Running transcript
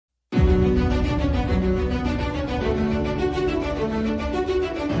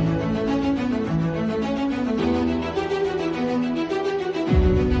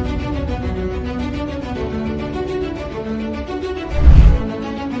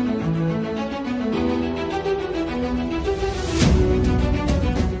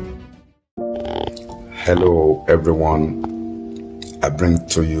Hello, everyone. I bring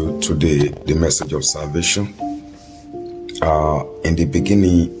to you today the message of salvation. In the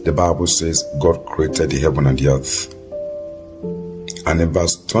beginning, the Bible says God created the heaven and the earth. And in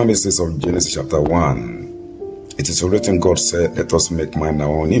verse 26 of Genesis chapter 1, it is written, God said, let us make man in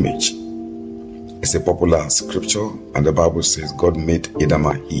our own image. It's a popular scripture, and the Bible says God made Adam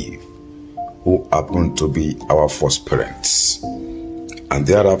and Eve, who happened to be our first parents. And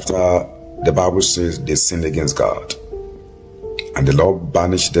thereafter, the Bible says they sinned against God, and the Lord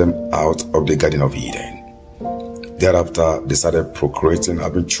banished them out of the Garden of Eden. Thereafter, they started procreating,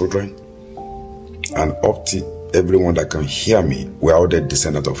 having children, and up to everyone that can hear me, we are all the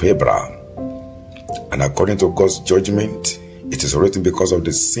descendants of Abraham. And according to God's judgment, it is written, because of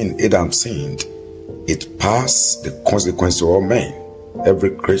the sin Adam sinned, it passed the consequence to all men,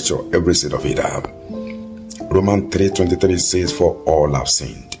 every creature, every seed of Adam. Romans 3:23 says, for all have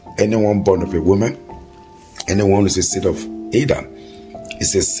sinned. Anyone born of a woman, anyone who is a seed of Adam,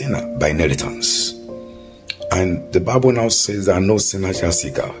 is a sinner by inheritance. And the Bible now says that no sinner shall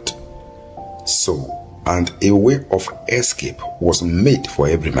see God. So, and a way of escape was made for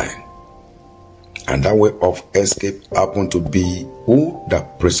every man. And that way of escape happened to be who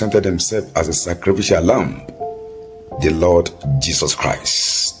that presented himself as a sacrificial lamb, the Lord Jesus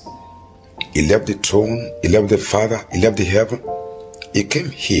Christ. He left the throne, he left the Father, he left the heaven. He came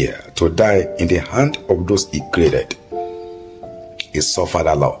here to die in the hand of those he created. He suffered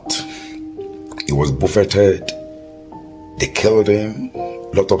a lot. He was buffeted. They killed him.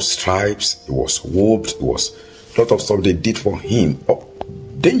 A lot of stripes. He was whooped. It was a lot of stuff they did for him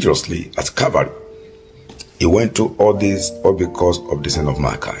dangerously at Calvary. He went through all this all because of the sin of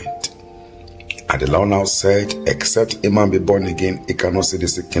mankind. And the Lord now said, except a man be born again, he cannot see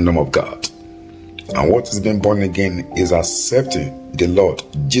the kingdom of God. And what is being born again is accepting the Lord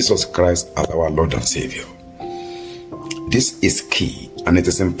Jesus Christ as our Lord and Savior. This is key, and it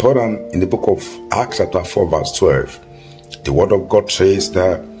is important. In the book of Acts chapter 4 verse 12, the word of God says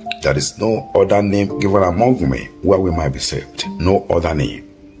that there is no other name given among men where we might be saved. No other name.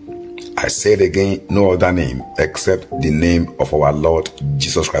 I say it again, no other name except the name of our Lord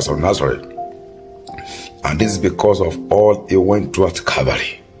Jesus Christ of Nazareth. And this is because of all he went through at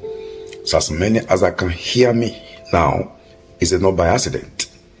Calvary. So as many as that can hear me now, it's not by accident.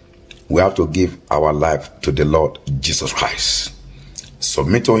 We have to give our life to the Lord Jesus Christ.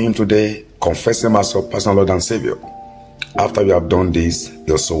 Submit to him today, confess him as your personal Lord and Savior. After you have done this,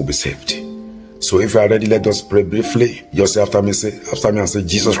 your soul will be saved. So if you are ready, let us pray briefly. Just say after me and say,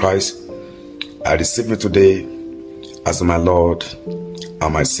 Jesus Christ, I receive you today as my Lord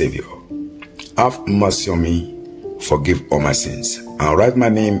and my Savior. Have mercy on me, forgive all my sins, and write my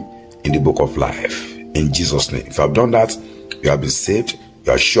name in the book of life. In Jesus' name. If you have done that, you have been saved.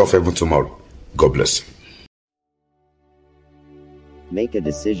 You are sure of heaven tomorrow. God bless you. Make a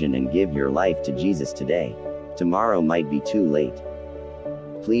decision and give your life to Jesus today. Tomorrow might be too late.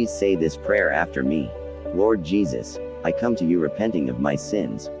 Please say this prayer after me. Lord Jesus, I come to you repenting of my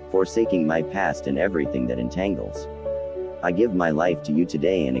sins, forsaking my past and everything that entangles. I give my life to you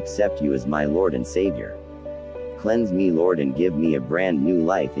today and accept you as my Lord and Savior. Cleanse me, Lord, and give me a brand new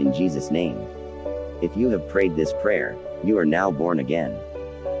life in Jesus' name. If you have prayed this prayer, you are now born again.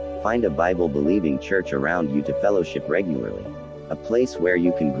 Find a Bible-believing church around you to fellowship regularly, a place where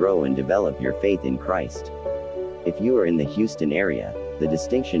you can grow and develop your faith in Christ. If you are in the Houston area, the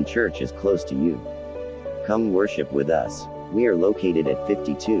Distinction Church is close to you. Come worship with us. We are located at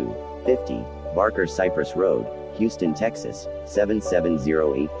 5250 Barker Cypress Road, Houston, Texas,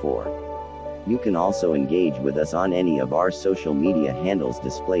 77084. You can also engage with us on any of our social media handles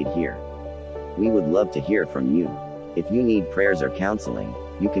displayed here. We would love to hear from you. If you need prayers or counseling,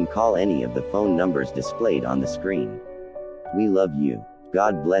 you can call any of the phone numbers displayed on the screen. We love you.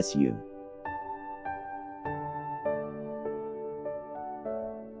 God bless you.